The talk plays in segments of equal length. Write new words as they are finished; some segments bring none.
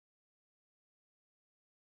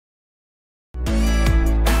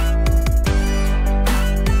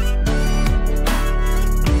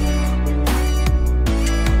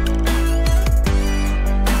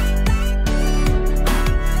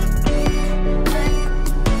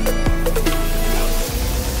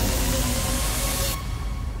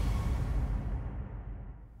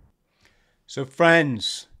So,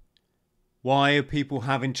 friends, why are people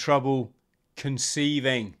having trouble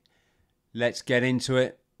conceiving? Let's get into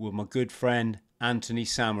it with my good friend Antony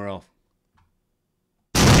Sammeroff.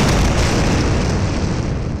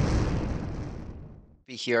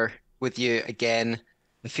 Be here with you again.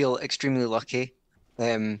 I feel extremely lucky.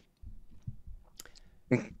 Um,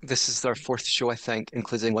 this is our fourth show, I think,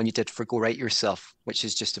 including one you did for Go Write Yourself, which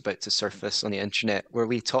is just about to surface on the internet, where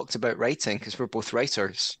we talked about writing because we're both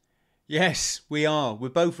writers. Yes, we are. We're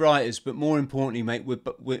both writers, but more importantly, mate,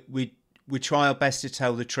 we try our best to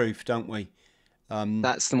tell the truth, don't we? Um,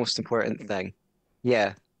 That's the most important thing.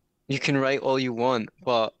 Yeah, you can write all you want,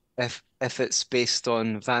 but if it's based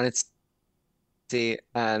on vanity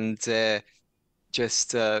and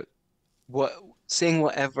just what saying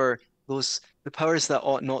whatever those the powers that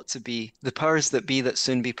ought not to be, the powers that be that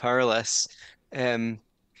soon be powerless. Um,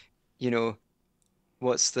 you know,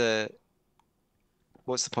 what's the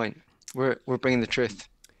point? We're bringing the truth.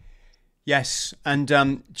 yes,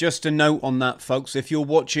 and just a note on that, folks. If you're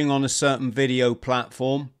watching on a certain video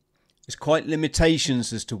platform, there's quite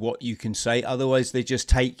limitations as to what you can say. Otherwise, they just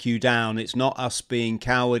take you down. It's not us being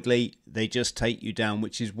cowardly. They just take you down,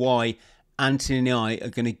 which is why Anthony and I are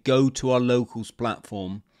going to go to our locals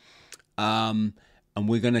platform, um, and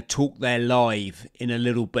we're going to talk there live in a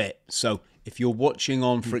little bit. So if you're watching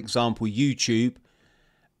on, for example, YouTube,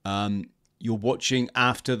 you're watching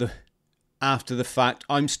after the fact.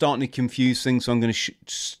 I'm starting to confuse things, so I'm going to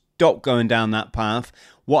stop going down that path.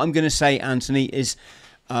 What I'm going to say, Anthony, is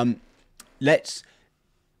let's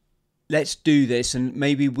do this, and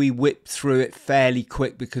maybe we whip through it fairly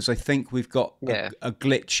quick because I think we've got Yeah, a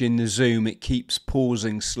glitch in the Zoom. It keeps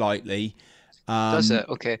pausing slightly. does Um, it?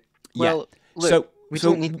 Okay. yeah. Well, look, So we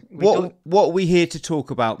don't so need we what don't. what are we here to talk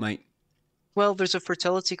about, mate? Well, there's a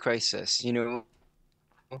fertility crisis.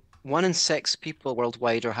 One in six people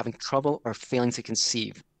worldwide are having trouble or failing to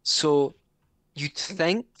conceive. So you'd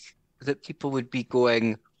think that people would be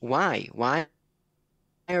going, why? Why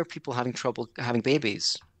are people having trouble having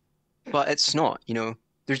babies? But it's not,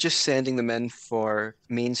 they're just sending them in for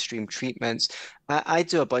mainstream treatments. I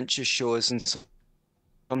do a bunch of shows, and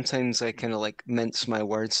sometimes I kind of like mince my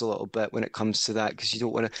words a little bit when it comes to that because you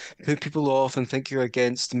don't want to put people off and think you're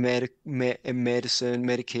against medicine,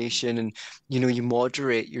 medication, and you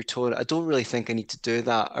moderate your tone. I don't really think I need to do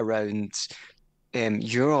that around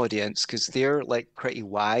your audience because they're like pretty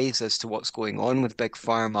wise as to what's going on with big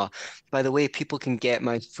pharma. By the way, people can get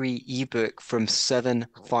my free ebook from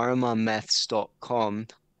 7pharmamyths.com,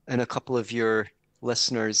 and a couple of your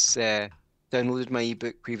listeners downloaded my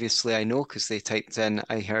ebook previously. I know because they typed in,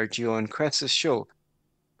 I heard you on Chris's show.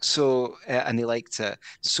 So, and they liked it.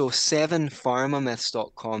 So,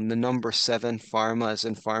 7pharmamyths.com, the number seven, pharma is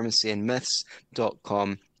in pharmacy, and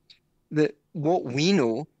myths.com. What we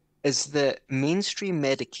know is that mainstream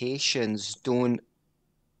medications don't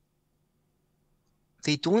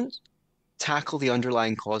tackle the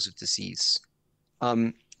underlying cause of disease.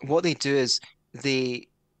 What they do is they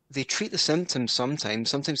they treat the symptoms sometimes.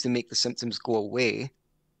 Sometimes they make the symptoms go away.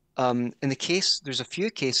 There's a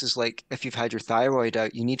few cases like if you've had your thyroid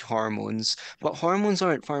out, you need hormones, but hormones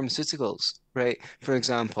aren't pharmaceuticals, right? For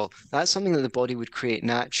example, that's something that the body would create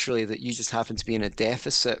naturally that you just happen to be in a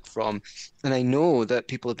deficit from. And I know that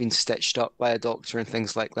people have been stitched up by a doctor and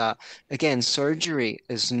things like that. Again, surgery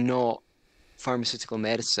is not pharmaceutical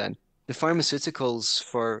medicine. The pharmaceuticals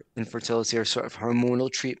for infertility are sort of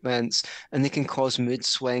hormonal treatments, and they can cause mood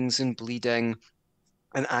swings and bleeding.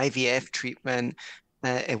 An IVF treatment,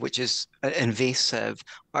 which is invasive,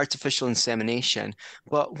 artificial insemination.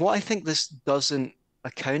 But what I think this doesn't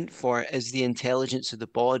account for is the intelligence of the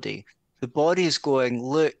body. The body is going,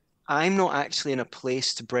 look, I'm not actually in a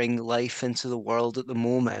place to bring life into the world at the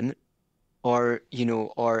moment, or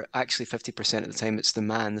actually 50% of the time it's the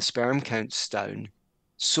man, the sperm count's down.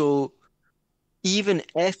 So even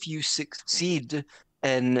if you succeed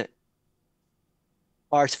in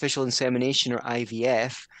artificial insemination or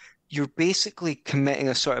IVF, you're basically committing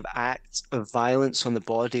a sort of act of violence on the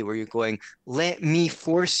body where you're going, let me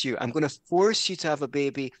force you. I'm going to force you to have a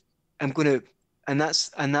baby. I'm going to, and that's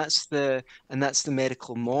the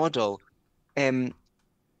medical model. Um,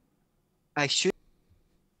 I should,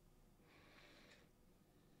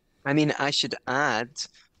 I should add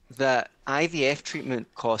that IVF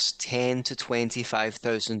treatment costs ten to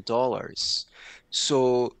 $25,000.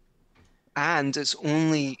 So, and it's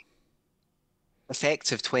only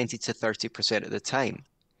effective 20 to 30% of the time.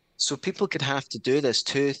 So people could have to do this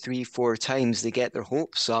two, three, four times. They get their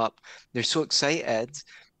hopes up. They're so excited,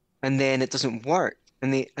 and then it doesn't work.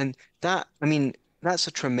 And that, that's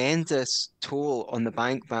a tremendous toll on the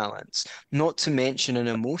bank balance, not to mention an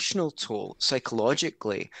emotional toll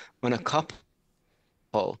psychologically on a couple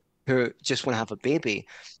who just want to have a baby.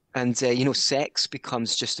 And, sex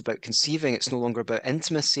becomes just about conceiving. It's no longer about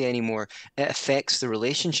intimacy anymore. It affects the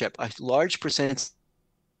relationship. A large percentage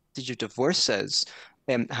of divorces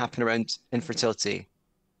happen around infertility.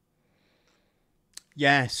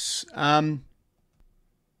 Yes.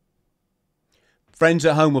 Friends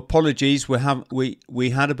at home, apologies. We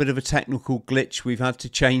had a bit of a technical glitch. We've had to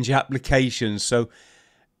change applications. So,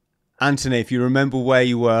 Anthony, if you remember where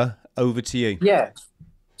you were, over to you. Yeah.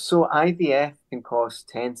 So IVF can cost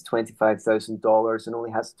 $10,000 to $25,000 and only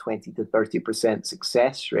has a 20 to 30%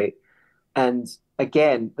 success rate. And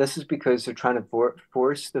again, this is because they're trying to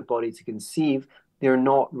force the body to conceive. They're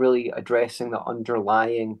not really addressing the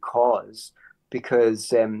underlying cause because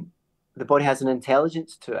the body has an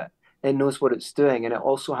intelligence to it. It knows what it's doing, and it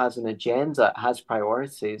also has an agenda. It has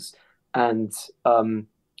priorities, and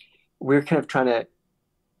we're kind of trying to,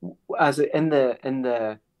 in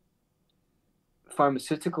the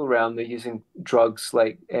pharmaceutical realm, they're using drugs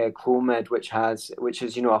like Clomid, which is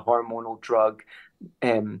a hormonal drug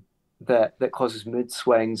that causes mood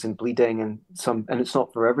swings and bleeding and it's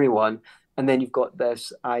not for everyone. And then you've got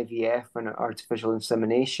this IVF and artificial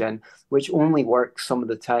insemination, which only works some of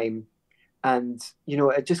the time, and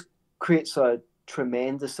it just creates a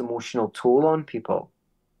tremendous emotional toll on people.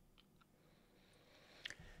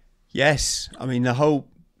 Yes, I mean the whole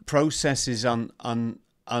process is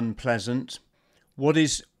unpleasant. What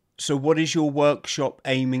is your workshop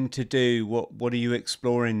aiming to do? What are you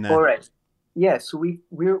exploring there? All right. Yeah, so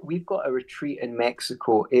we've got a retreat in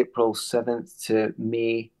Mexico, April 7th to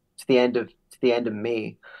the end of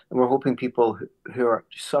May, and we're hoping people who are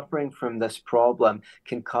suffering from this problem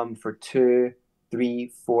can come for 2,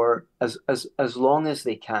 3, 4, as long as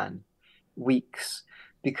they can, weeks,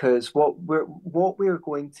 because what we're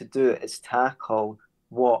going to do is tackle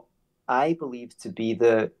what I believe to be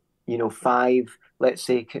the 5, let's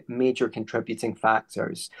say, major contributing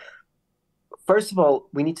factors. First of all,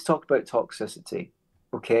 we need to talk about toxicity.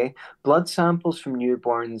 Okay, blood samples from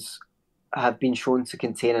newborns have been shown to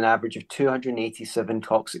contain an average of 287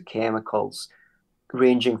 toxic chemicals,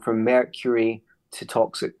 ranging from mercury to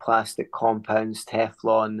toxic plastic compounds,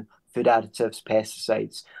 Teflon, food additives,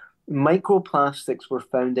 pesticides. Microplastics were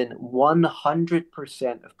found in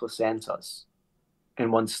 100% of placentas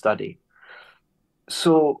in one study.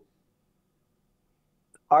 So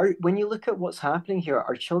when you look at what's happening here,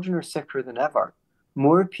 our children are sicker than ever.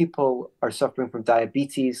 More people are suffering from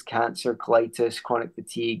diabetes, cancer, colitis, chronic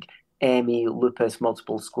fatigue, ME, lupus,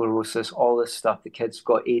 multiple sclerosis, all this stuff. The kids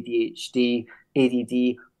got ADHD,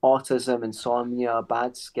 ADD, autism, insomnia,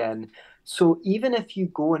 bad skin. So even if you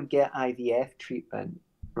go and get IVF treatment,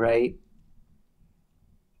 right,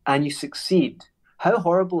 and you succeed, how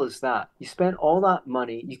horrible is that? You spent all that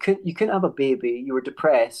money, you couldn't have a baby, you were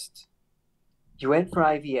depressed, you went for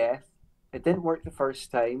IVF, it didn't work the first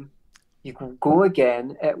time, you go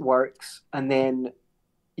again, it works, and then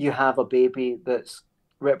you have a baby that's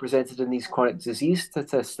represented in these chronic disease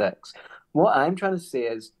statistics. What I'm trying to say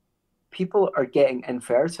is people are getting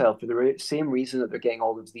infertile for the same reason that they're getting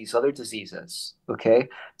all of these other diseases, okay?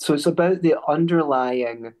 So it's about the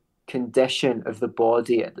underlying condition of the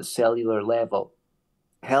body at the cellular level.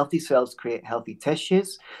 Healthy cells create healthy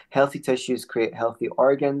tissues create healthy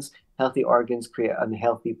organs create a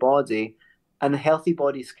healthy body, and healthy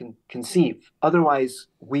bodies can conceive. Otherwise,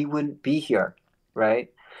 we wouldn't be here,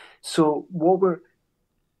 right? So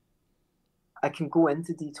I can go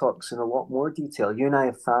into detox in a lot more detail. You and I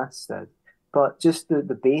have fasted, but just the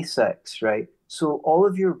basics, right? So all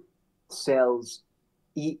of your cells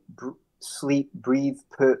eat, sleep, breathe,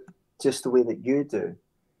 poop just the way that you do.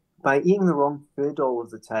 By eating the wrong food all of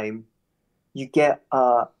the time, you get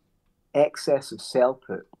excess of cell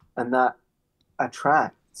poop, and that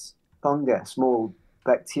attracts fungus, mold,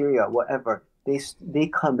 bacteria, whatever. They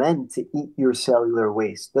come in to eat your cellular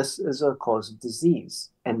waste. This is a cause of disease,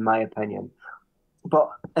 in my opinion.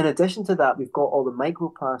 But in addition to that, we've got all the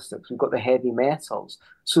microplastics, we've got the heavy metals.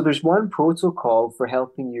 So there's one protocol for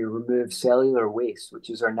helping you remove cellular waste, which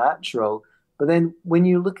is our natural. But then when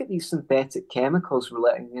you look at these synthetic chemicals we're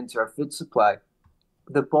letting into our food supply,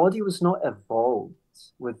 the body was not evolved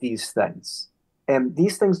with these things.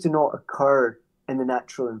 These things do not occur in the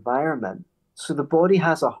natural environment. So the body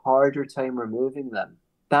has a harder time removing them.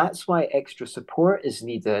 That's why extra support is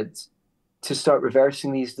needed to start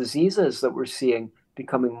reversing these diseases that we're seeing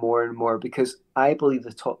becoming more and more, because I believe the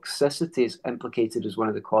toxicity is implicated as one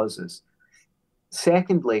of the causes.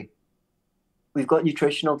 Secondly, we've got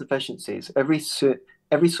nutritional deficiencies. Every so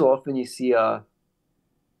often you see a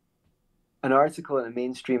an article in a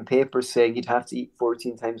mainstream paper saying you'd have to eat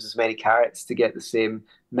 14 times as many carrots to get the same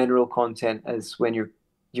mineral content as when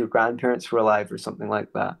your grandparents were alive or something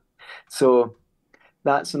like that. So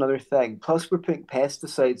that's another thing. Plus, we're putting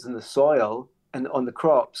pesticides in the soil and on the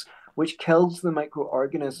crops, which kills the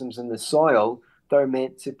microorganisms in the soil that are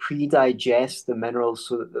meant to pre-digest the minerals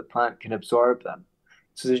so that the plant can absorb them.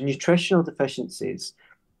 So there's nutritional deficiencies,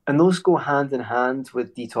 and those go hand in hand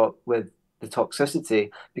with the toxicity,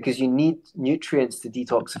 because you need nutrients to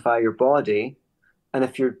detoxify your body. And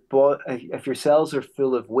if your cells are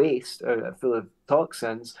full of waste or full of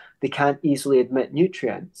toxins, they can't easily admit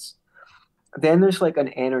nutrients. Then there's like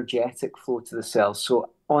an energetic flow to the cells. So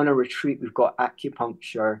on a retreat, we've got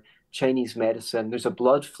acupuncture, Chinese medicine, there's a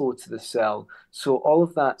blood flow to the cell. So all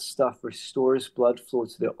of that stuff restores blood flow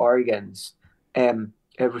to the organs.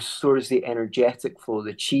 It restores the energetic flow,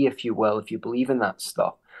 the chi, if you will, if you believe in that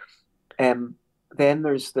stuff. Then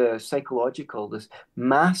there's the psychological, this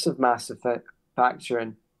massive factor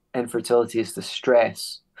in infertility is the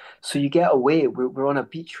stress. So you get away, we're on a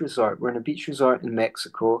beach resort, we're in a beach resort in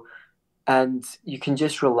Mexico, and you can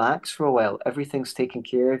just relax for a while. Everything's taken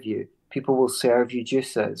care of you. People will serve you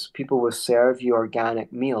juices. People will serve you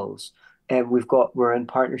organic meals. And we're in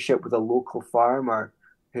partnership with a local farmer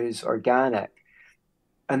who's organic.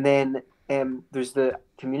 And then there's the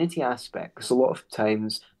community aspect, because a lot of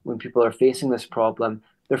times when people are facing this problem,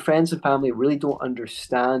 their friends and family really don't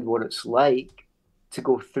understand what it's like to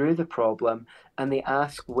go through the problem, and they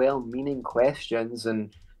ask well-meaning questions,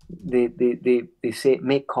 and they say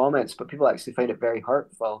make comments, but people actually find it very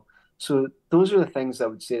hurtful. So those are the things I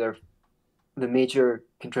would say are the major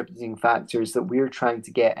contributing factors that we're trying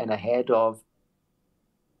to get in ahead of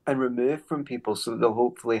and remove from people, so that they'll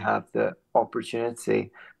hopefully have the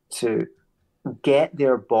opportunity to get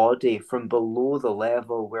their body from below the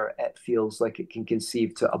level where it feels like it can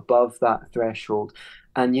conceive to above that threshold,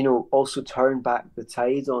 and also turn back the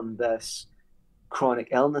tide on this chronic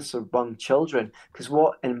illness among children. Because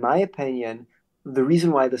what, in my opinion, the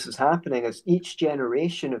reason why this is happening is each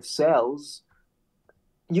generation of cells,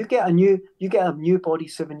 you get a new body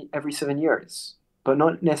every 7 years, but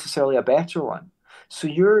not necessarily a better one. So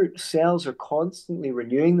your cells are constantly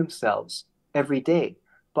renewing themselves every day.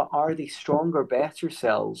 But are they stronger, better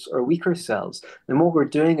cells or weaker cells? And what we're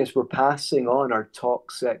doing is we're passing on our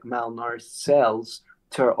toxic, malnourished cells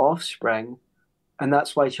to our offspring. And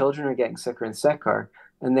that's why children are getting sicker and sicker.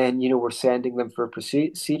 And then, we're sending them for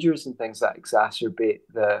procedures and things that exacerbate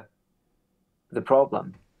the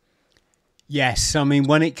problem. Yes. I mean,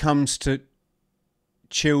 when it comes to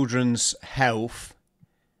children's health,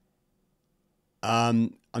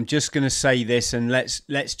 I'm just going to say this, and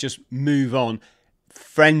let's just move on.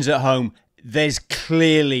 Friends at home, there's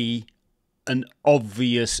clearly an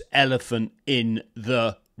obvious elephant in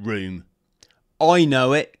the room. I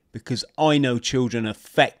know it because I know children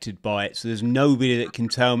affected by it. So there's nobody that can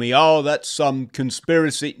tell me, oh, that's some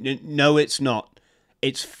conspiracy. No, it's not.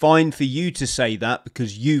 It's fine for you to say that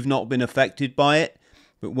because you've not been affected by it.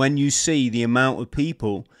 But when you see the amount of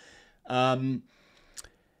people,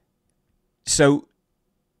 so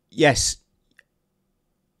yes,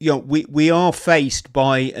 we are faced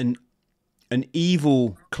by an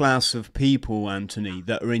evil class of people, Antony,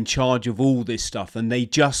 that are in charge of all this stuff, and they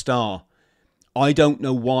just are. I don't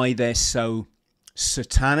know why they're so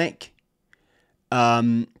satanic,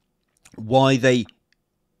 why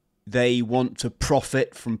they want to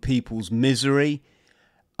profit from people's misery.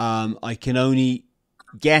 I can only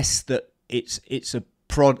guess that it's a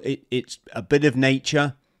bit of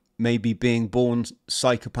nature, maybe being born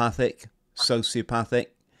psychopathic, sociopathic.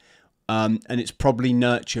 And it's probably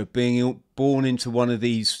nurture, being born into one of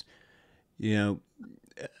these,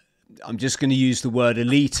 I'm just going to use the word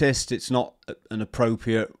elitist. It's not an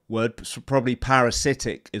appropriate word, but probably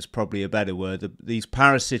parasitic is probably a better word. These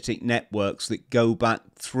parasitic networks that go back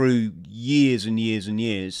through years and years and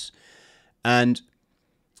years. And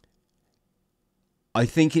I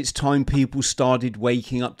think it's time people started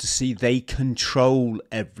waking up to see they control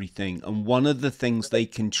everything. And one of the things they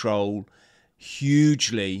control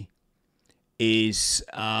hugely is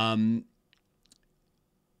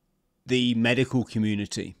the medical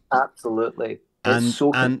community. Absolutely. It's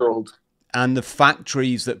so controlled. And the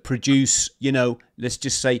factories that produce, let's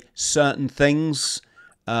just say certain things,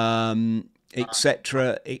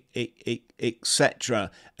 etc.,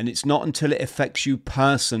 etc. And it's not until it affects you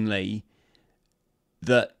personally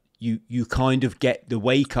that you kind of get the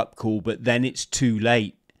wake-up call, but then it's too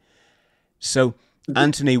late. So,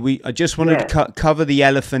 Antony, I just wanted to cover the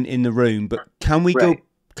elephant in the room, but can we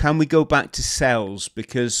go back to cells,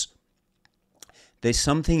 because there's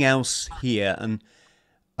something else here, and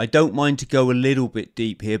I don't mind to go a little bit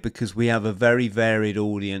deep here because we have a very varied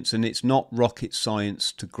audience and it's not rocket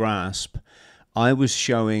science to grasp. I was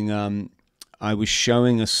showing a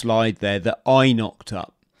slide there that I knocked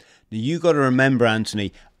up. Now you got to remember,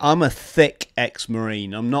 Anthony, I'm a thick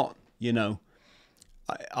ex-Marine. I'm not, you know,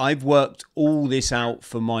 I've worked all this out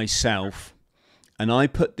for myself, and I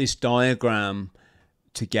put this diagram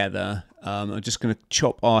together. I'm just going to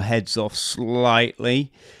chop our heads off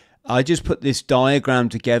slightly. I just put this diagram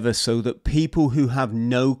together so that people who have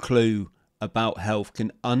no clue about health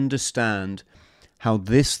can understand how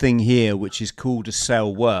this thing here, which is called a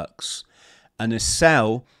cell, works. And a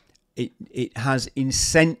cell, it has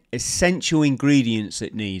essential ingredients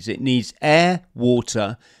it needs. It needs air,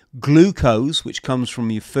 water, glucose, which comes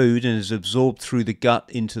from your food and is absorbed through the gut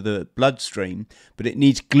into the bloodstream. But it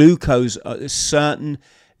needs glucose at a certain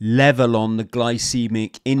level on the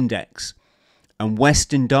glycemic index. And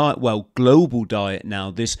Western diet, well, global diet now,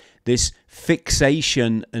 this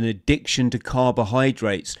fixation and addiction to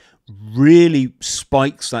carbohydrates really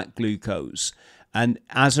spikes that glucose. And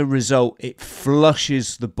as a result, it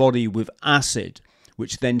flushes the body with acid,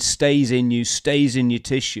 which then stays in your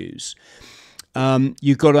tissues.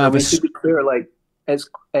 You've got to have to be clear, like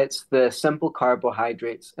it's the simple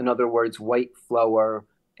carbohydrates, in other words, white flour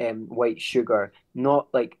and white sugar, not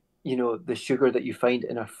like, you know, the sugar that you find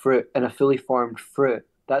in a fruit, in a fully formed fruit.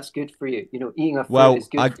 That's good for you. You know, eating a fruit is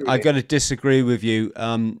good for you. I got to disagree with you.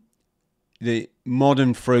 The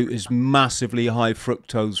modern fruit is massively high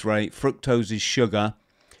fructose rate. Fructose is sugar.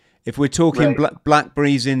 If we're talking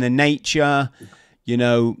blackberries in the nature, you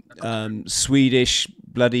know, Swedish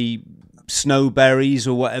bloody snowberries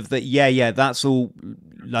or whatever, that's all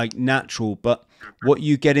like natural. But what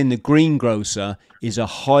you get in the greengrocer is a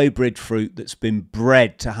hybrid fruit that's been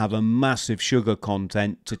bred to have a massive sugar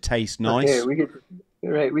content to taste nice.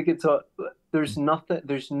 Okay, we could talk. There's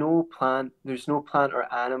no plant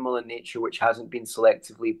or animal in nature which hasn't been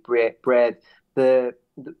selectively bred.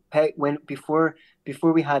 Before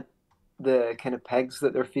we had the kind of pigs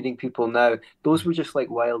that they're feeding people now, those were just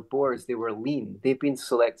like wild boars. They were lean. They've been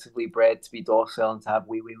selectively bred to be docile and to have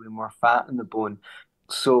way more fat in the bone.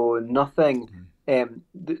 So nothing.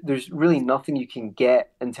 There's really nothing you can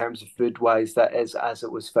get in terms of food wise that is as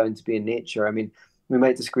it was found to be in nature. I mean, we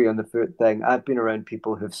might disagree on the fruit thing. I've been around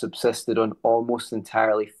people who've subsisted on almost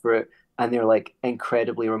entirely fruit, and they're like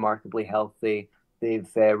incredibly, remarkably healthy. They've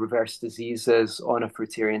reversed diseases on a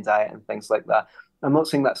fruitarian diet and things like that. I'm not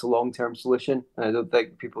saying that's a long-term solution, and I don't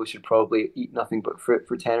think people should probably eat nothing but fruit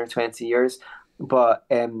for 10 or 20 years. But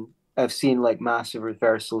I've seen like massive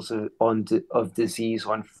reversals of disease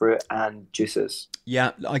on fruit and juices.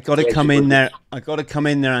 Yeah, I got to come in there.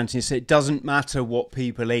 Anthony. So it doesn't matter what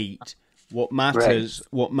people eat. What matters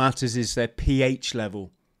is their pH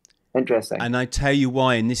level. Interesting. And I tell you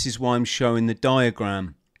why, and this is why I'm showing the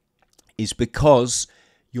diagram, is because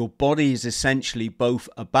your body is essentially both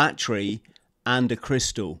a battery and a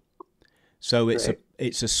crystal. So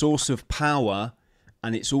it's a source of power,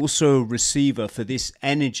 and it's also a receiver for this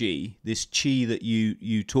energy, this chi that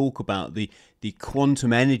you talk about, the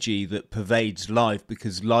quantum energy that pervades life,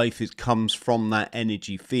 because life comes from that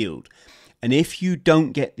energy field. And if you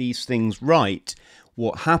don't get these things right,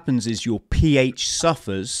 what happens is your pH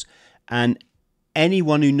suffers. And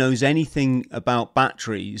anyone who knows anything about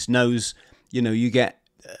batteries knows, you know, you get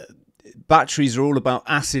batteries are all about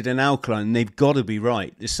acid and alkaline, and they've got to be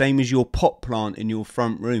right. The same as your pot plant in your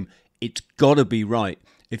front room. It's got to be right.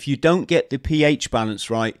 If you don't get the pH balance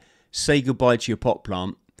right, say goodbye to your pot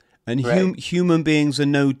plant. And human beings are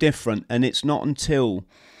no different. And it's not until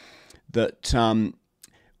that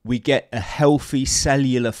we get a healthy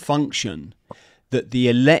cellular function that the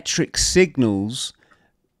electric signals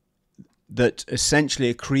that essentially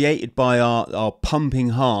are created by our pumping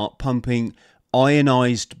heart, pumping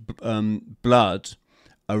ionized blood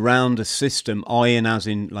around a system, ion as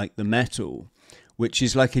in like the metal, which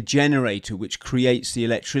is like a generator which creates the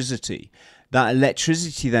electricity. That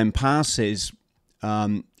electricity then passes,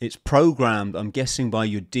 it's programmed, I'm guessing by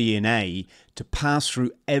your DNA, to pass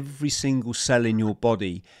through every single cell in your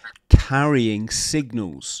body, carrying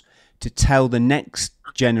signals to tell the next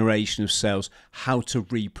generation of cells how to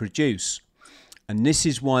reproduce. And this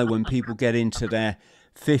is why when people get into their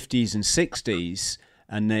 50s and 60s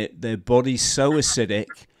and their body's so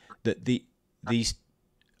acidic that these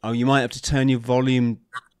you might have to turn your volume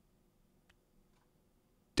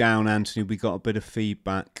down, Anthony. We got a bit of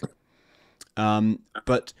feedback.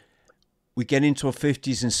 But we get into our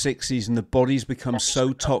 50s and 60s and the bodies become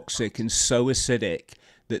so toxic and so acidic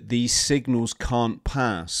that these signals can't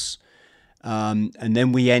pass. And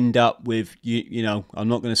then we end up with, you know, I'm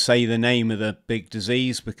not going to say the name of the big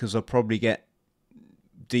disease because I'll probably get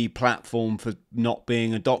deplatformed for not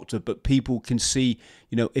being a doctor, but people can see,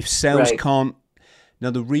 you know, if cells can't. Now,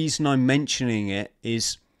 the reason I'm mentioning it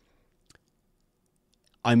is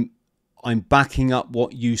I'm backing up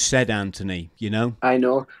what you said, Anthony, you know? I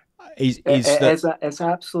know. That it's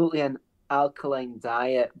absolutely an alkaline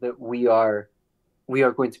diet that we are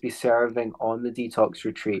going to be serving on the detox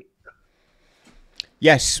retreat.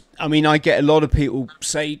 Yes, I mean, I get a lot of people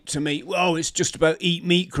say to me, well, it's just about eat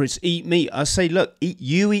meat, Chris, eat meat. I say, look,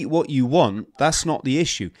 you eat what you want. That's not the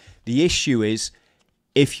issue. The issue is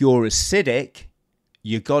if you're acidic,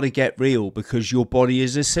 you got to get real because your body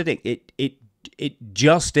is acidic. It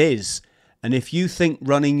just is. And if you think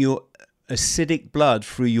running your acidic blood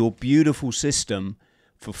through your beautiful system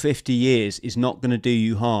for 50 years is not going to do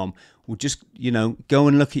you harm, well, just, you know, go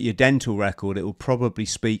and look at your dental record. It will probably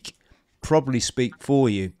speak for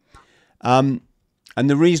you. And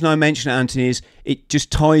the reason I mention it, Anthony, is it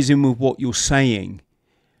just ties in with what you're saying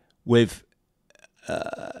with,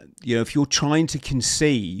 you know, if you're trying to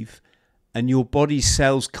conceive and your body's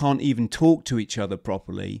cells can't even talk to each other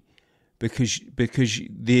properly because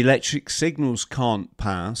the electric signals can't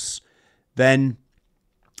pass, then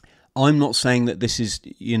I'm not saying that this is,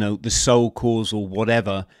 you know, the sole cause or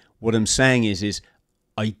whatever. What I'm saying is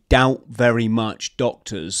I doubt very much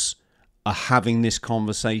doctors are having this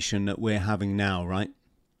conversation that we're having now, right?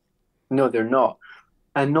 No, they're not.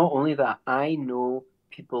 And not only that, I know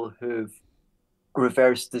people who've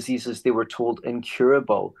reversed diseases they were told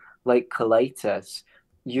incurable, like colitis,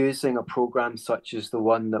 using a program such as the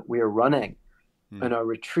one that we're running in our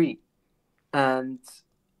retreat. And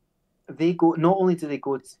they go, not only do they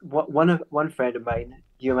go to, one friend of mine,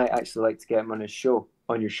 you might actually like to get him on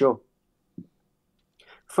your show.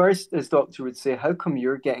 First, his doctor would say, how come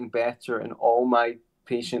you're getting better and all my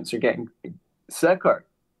patients are getting sicker?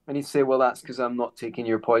 And he'd say, well, that's because I'm not taking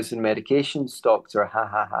your poison medications, doctor. Ha,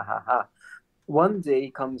 ha, ha, ha, ha. One day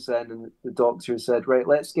he comes in and the doctor said, right,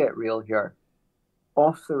 let's get real here.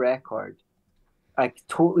 Off the record, I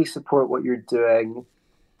totally support what you're doing.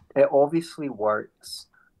 It obviously works,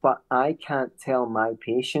 but I can't tell my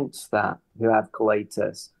patients that who have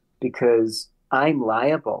colitis because I'm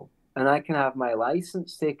liable. And I can have my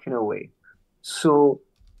license taken away. So,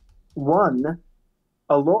 one,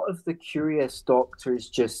 a lot of the curious doctors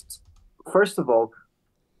just, first of all,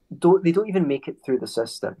 don't even make it through the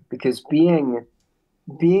system because training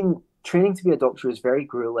to be a doctor is very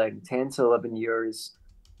grueling. 10 to 11 years,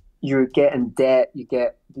 you get in debt, you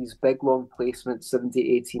get these big long placements,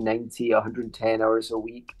 70, 80, 90, 110 hours a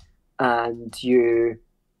week, and you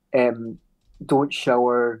don't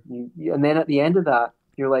shower. And then at the end of that,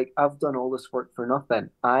 you're like, I've done all this work for nothing.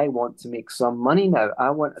 I want to make some money now. I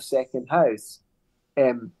want a second house,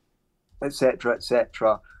 etc.,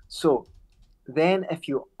 etc. So then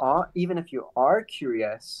even if you are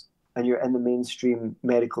curious and you're in the mainstream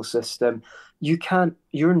medical system,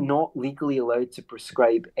 you're not legally allowed to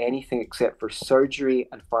prescribe anything except for surgery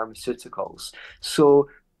and pharmaceuticals. So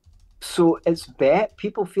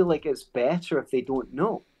people feel like it's better if they don't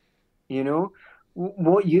know, you know,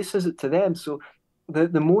 what use is it to them? So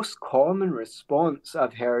the most common response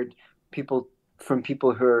I've heard from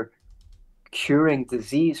people who are curing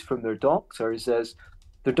disease from their doctors is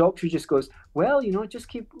their doctor just goes, well, you know, just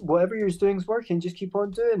keep whatever you're doing is working, just keep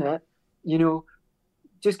on doing it, you know,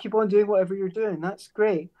 just keep on doing whatever you're doing. That's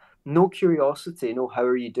great. No curiosity. No, how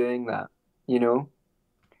are you doing that? You know?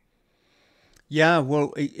 Yeah,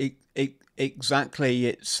 well, exactly.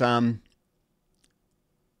 It's you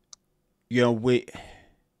know, we're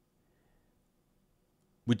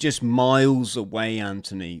just miles away,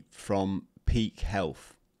 Anthony, from peak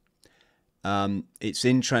health. It's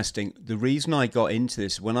interesting. The reason I got into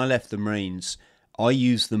this, when I left the Marines, I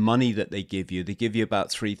used the money that they give you. They give you about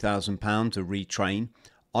 £3,000 to retrain.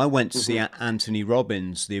 I went to see Anthony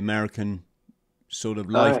Robbins, the American sort of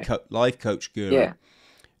life coach guru. Yeah.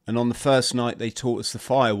 And on the first night, they taught us the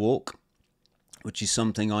fire walk, which is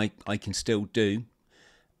something I can still do.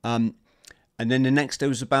 And then the next day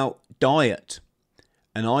was about diet.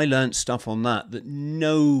 And I learned stuff on that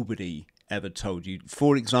nobody ever told you.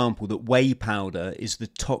 For example, that whey powder is the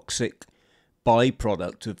toxic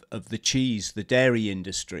byproduct of the cheese, the dairy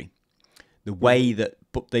industry. The whey that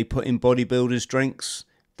they put in bodybuilders' drinks,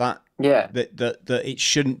 that it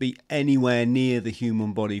shouldn't be anywhere near the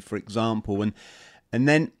human body, for example. And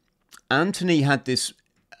then Anthony had this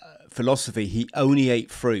philosophy. He only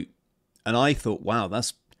ate fruit. And I thought, wow,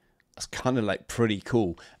 that's kind of like pretty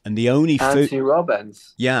cool. And the only Antony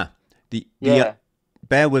Robbins. Yeah.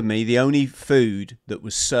 Bear with me. The only food that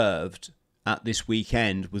was served at this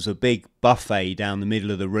weekend was a big buffet down the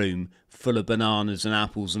middle of the room full of bananas and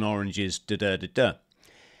apples and oranges, da-da-da-da.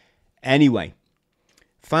 Anyway,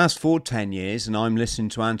 fast forward 10 years and I'm listening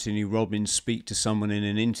to Antony Robbins speak to someone in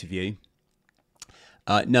an interview.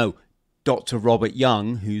 Dr. Robert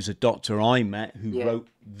Young, who's a doctor I met who wrote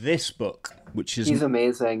this book, which is... He's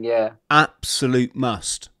amazing, yeah. Absolute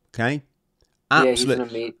must, okay?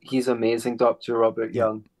 Absolute. Yeah, he's amazing, Dr. Robert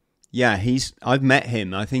Young. Yeah, I've met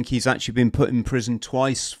him. I think he's actually been put in prison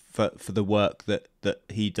twice for the work that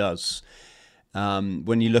he does.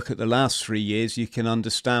 When you look at the last 3 years, you can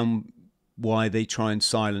understand why they try and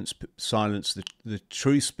silence the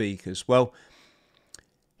truth speakers. Well,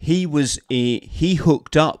 he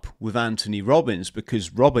hooked up with Antony Robbins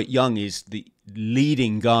because Robert Young is the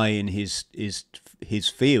leading guy in his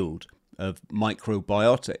field of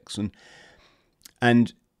microbiotics,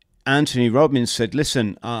 and Antony Robbins said,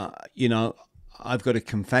 "Listen, I've got a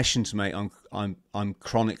confession to make. I'm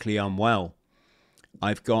chronically unwell.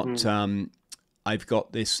 I've got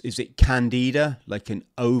this. Is it candida, like an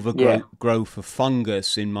overgrowth of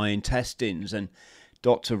fungus in my intestines?" And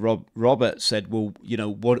Dr. Robert said, "Well,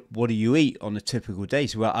 what do you eat on a typical day?" He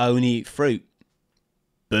said, "Well, I only eat fruit."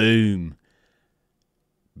 Boom.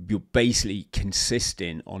 You're basically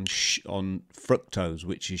consisting on fructose,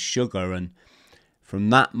 which is sugar, and from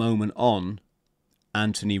that moment on,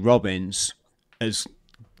 Antony Robbins has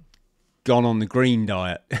gone on the green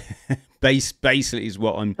diet. Basically, is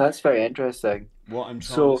what I'm. That's very interesting. What I'm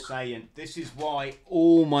trying to say, and this is why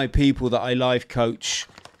all my people that I life coach,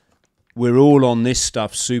 we're all on this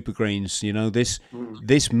stuff. Supergreens,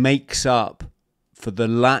 this makes up for the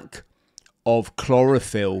lack of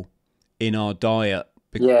chlorophyll in our diet.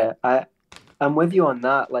 Yeah, I'm with you on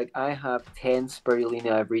that. Like, I have 10 spirulina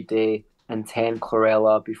every day and 10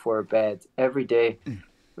 chlorella before bed every day.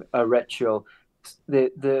 A ritual.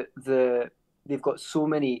 They've got so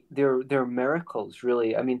many. They're miracles,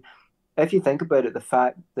 really. I mean, if you think about it, the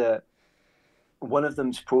fact that one of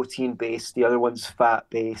them's protein based, the other one's fat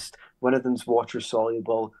based, one of them's water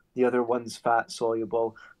soluble, the other one's fat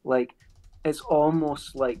soluble. Like, it's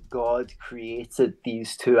almost like God created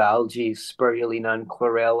these two algae, spirulina and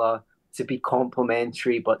chlorella, to be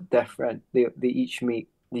complementary but different. They each meet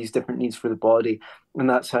these different needs for the body, and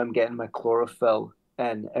that's how I'm getting my chlorophyll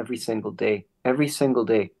in every single day. Every single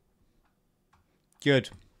day. Good.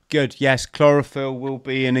 Yes, chlorophyll will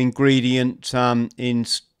be an ingredient in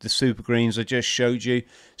the Supergreens I just showed you.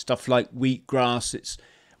 Stuff like wheatgrass. It's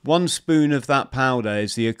 1 spoon of that powder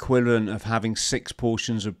is the equivalent of having 6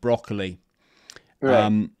 portions of broccoli.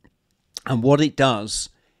 Right. And what it does,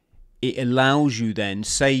 it allows you then,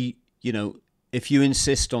 say, if you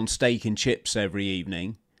insist on steak and chips every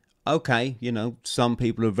evening, okay, some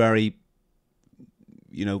people are very,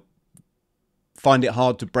 find it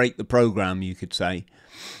hard to break the program, you could say.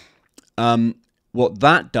 What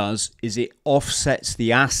that does is it offsets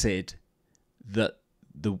the acid that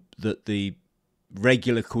the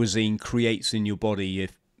regular cuisine creates in your body.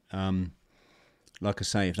 If, like I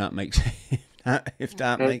say, if that makes makes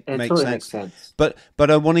totally sense. Makes sense.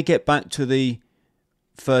 But I want to get back to the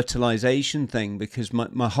fertilization thing, because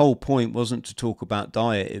my whole point wasn't to talk about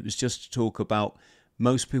diet. It was just to talk about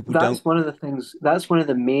most people don't. That's one of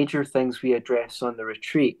the major things we address on the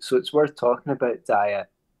retreat. So it's worth talking about diet.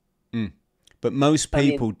 But most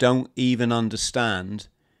people don't even understand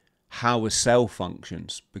how a cell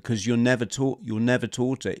functions, because you're never taught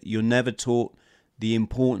it. You're never taught the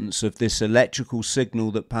importance of this electrical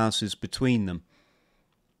signal that passes between them.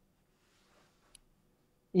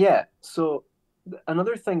 Yeah. So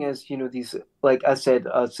another thing is, these, like I said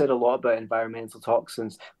a lot about environmental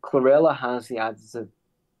toxins. Chlorella has the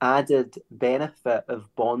added benefit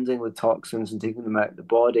of bonding with toxins and taking them out of the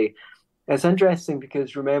body. It's interesting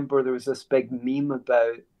because, remember, there was this big meme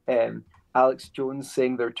about Alex Jones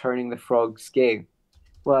saying they're turning the frogs gay.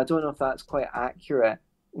 Well, I don't know if that's quite accurate,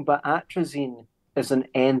 but atrazine is an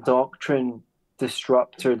endocrine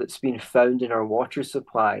disruptor that's been found in our water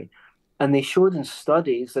supply. And they showed in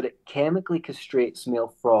studies that it chemically castrates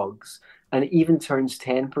male frogs and even turns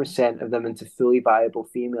 10% of them into fully viable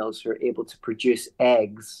females who are able to produce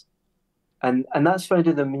eggs. And that's found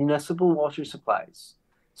in the municipal water supplies.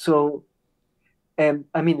 So, in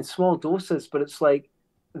small doses, but it's like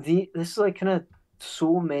this is like kind of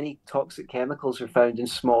so many toxic chemicals are found in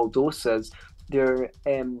small doses. They're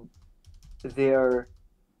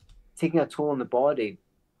taking a toll on the body.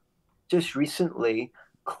 Just recently,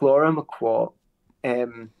 Chloramaquat,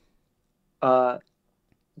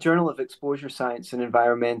 Journal of Exposure Science and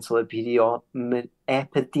Environmental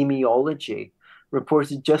Epidemiology,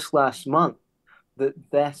 reported just last month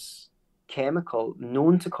that this chemical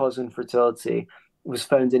known to cause infertility was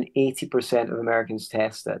found in 80% of Americans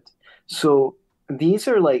tested. So these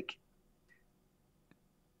are like,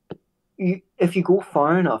 if you go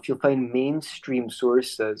far enough, you'll find mainstream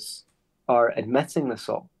sources are admitting this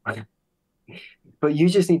all. But you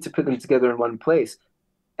just need to put them together in one place.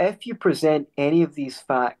 If you present any of these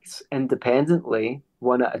facts independently,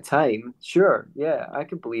 one at a time, sure, yeah, I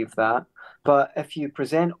could believe that. But if you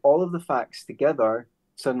present all of the facts together,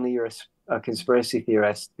 suddenly you're a conspiracy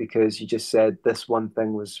theorist because you just said this one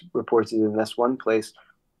thing was reported in this one place,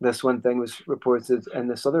 this one thing was reported in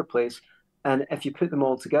this other place. And if you put them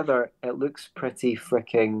all together, it looks pretty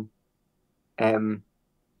freaking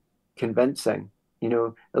convincing. You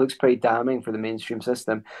know, it looks pretty damning for the mainstream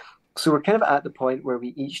system. So we're kind of at the point where we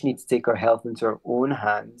each need to take our health into our own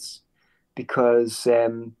hands because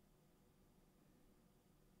the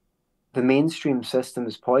mainstream system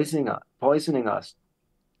is poisoning us.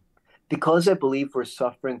 Because I believe we're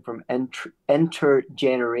suffering from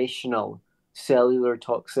intergenerational cellular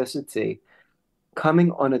toxicity,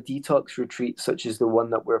 coming on a detox retreat such as the one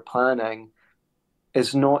that we're planning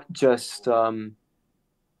is not just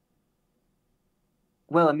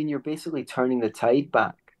well, I mean, you're basically turning the tide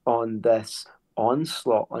back on this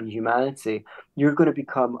onslaught on humanity. You're going to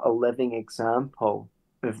become a living example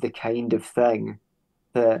of the kind of thing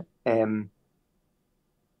that that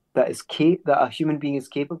a human being is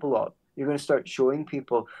capable of. You're going to start showing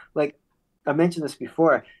people. Like I mentioned this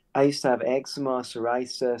before, I used to have eczema,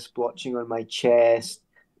 psoriasis, blotching on my chest,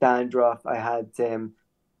 dandruff. I had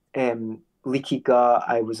leaky gut.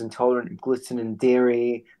 I was intolerant to gluten and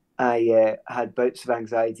dairy. I had bouts of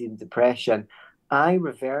anxiety and depression. I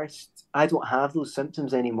don't have those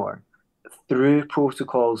symptoms anymore through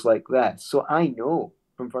protocols like this. So I know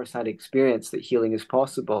from firsthand experience that healing is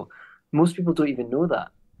possible. Most people don't even know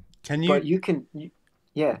that. But you can,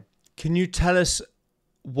 yeah. Can you tell us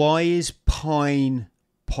why is pine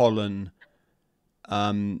pollen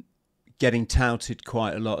getting touted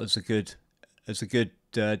quite a lot as a good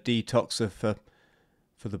detoxer for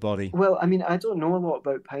the body? Well, I mean, I don't know a lot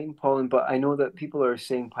about pine pollen, but I know that people are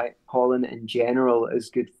saying pine pollen in general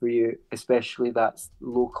is good for you, especially that's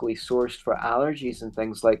locally sourced for allergies and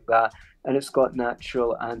things like that. And it's got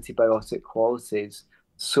natural antibiotic qualities.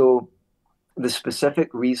 So the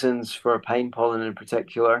specific reasons for pine pollen in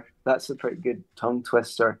particular, that's a pretty good tongue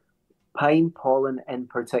twister. Pine pollen in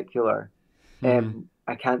particular,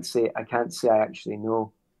 I can't say I actually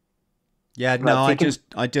know. Yeah, But no,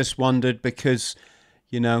 I just wondered because,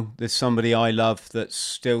 you know, there's somebody I love that's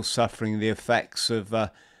still suffering the effects of,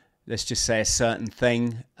 let's just say, a certain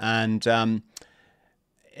thing, and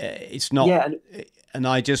it's not. Yeah, and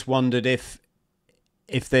I just wondered if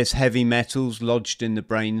there's heavy metals lodged in the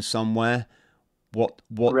brain somewhere.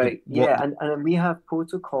 Right. Yeah, and we have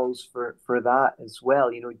protocols for that as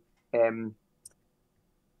well. You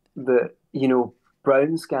know,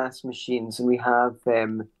 Brown's gas machines, and we have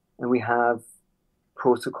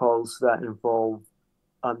protocols that involve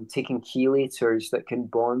taking chelators that can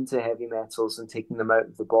bond to heavy metals and taking them out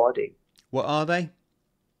of the body. What are they?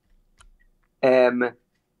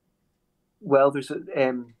 Well, there's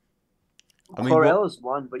chlorella is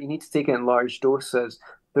one, but you need to take it in large doses.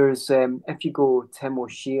 There's if you go Tim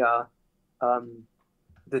O'Shea,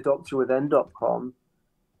 thedoctorwithin.com,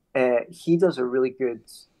 he does a really good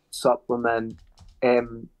supplement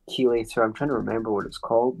chelator. I'm trying to remember what it's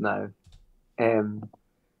called now.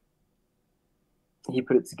 He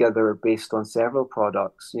put it together based on several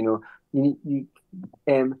products. You know,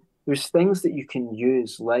 there's things that you can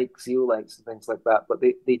use like zeolites and things like that, but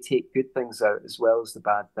they take good things out as well as the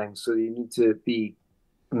bad things. So you need to be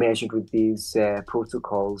measured with these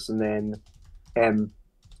protocols, and then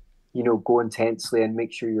you know, go intensely and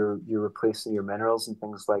make sure you're replacing your minerals and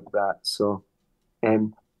things like that. So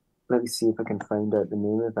let me see if I can find out the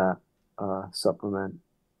name of that supplement.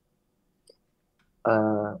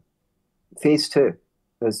 Phase 2,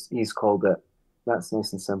 as he's called it. That's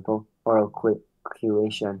nice and simple. Oral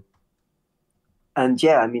chelation. And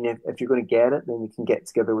yeah, I mean, if you're going to get it, then you can get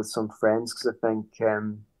together with some friends, because I think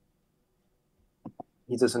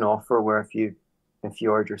he does an offer where if you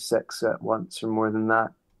order 6 at once or more than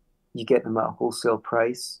that, you get them at a wholesale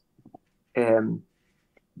price.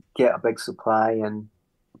 Get a big supply, and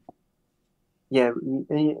yeah,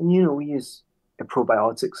 and you know, we use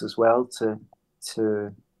probiotics as well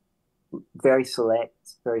to very select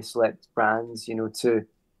brands, you know, to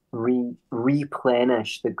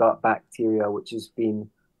replenish the gut bacteria, which has been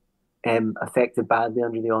affected badly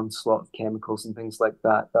under the onslaught of chemicals and things like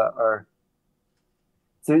that are.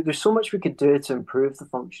 There's so much we could do to improve the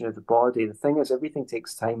function of the body. The thing is, everything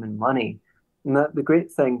takes time and money. And the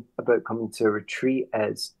great thing about coming to a retreat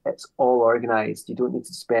is it's all organized. You don't need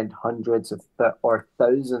to spend hundreds of or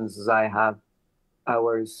thousands, as I have,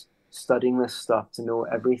 hours studying this stuff to know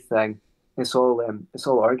everything. It's all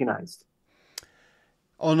organized.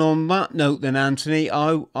 And on that note then, Anthony,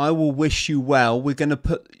 I will wish you well. We're going to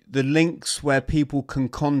put the links where people can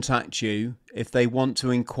contact you if they want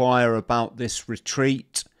to inquire about this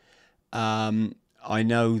retreat. I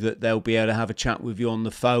know that they'll be able to have a chat with you on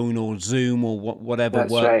the phone or Zoom or whatever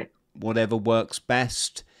whatever works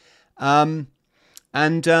best. I'd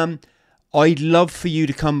love for you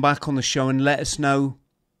to come back on the show and let us know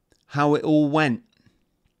how it all went.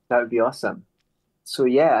 That would be awesome. So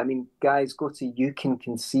yeah, I mean, guys, go to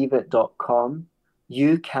youcanconceivet.com,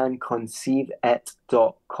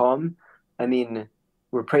 youcanconceivet.com. I mean,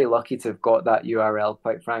 we're pretty lucky to have got that URL,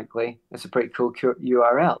 quite frankly. It's a pretty cool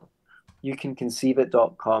URL.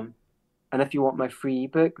 youcanconceivet.com. And if you want my free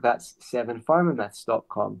ebook, that's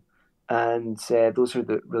 7pharmamyths.com. And those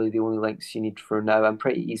are really the only links you need for now. I'm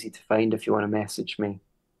pretty easy to find if you want to message me.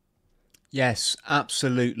 Yes,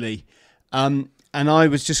 absolutely. And I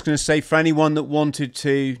was just going to say, for anyone that wanted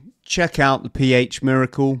to check out the pH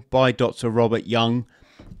Miracle by Dr. Robert Young,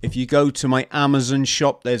 if you go to my Amazon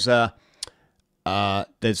shop, there's a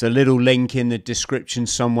little link in the description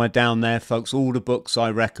somewhere down there, folks. All the books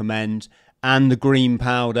I recommend, and the green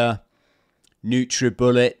powder,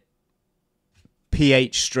 Nutribullet,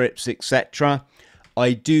 pH strips, etc.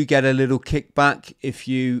 I do get a little kickback if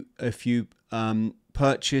you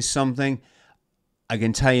purchase something. I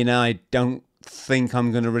can tell you now, I don't think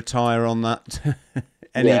I'm going to retire on that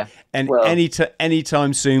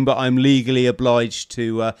anytime soon, but I'm legally obliged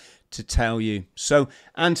to tell you. So,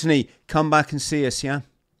 Anthony, come back and see us, yeah?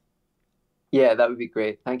 Yeah, that would be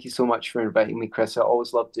great. Thank you so much for inviting me, Chris. I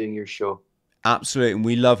always love doing your show. Absolutely, and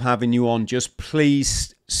we love having you on. Just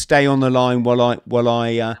please stay on the line while I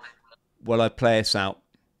play us out.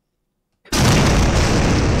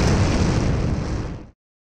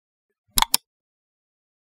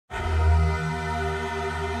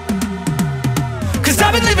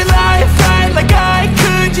 I've been living life right like I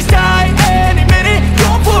could just die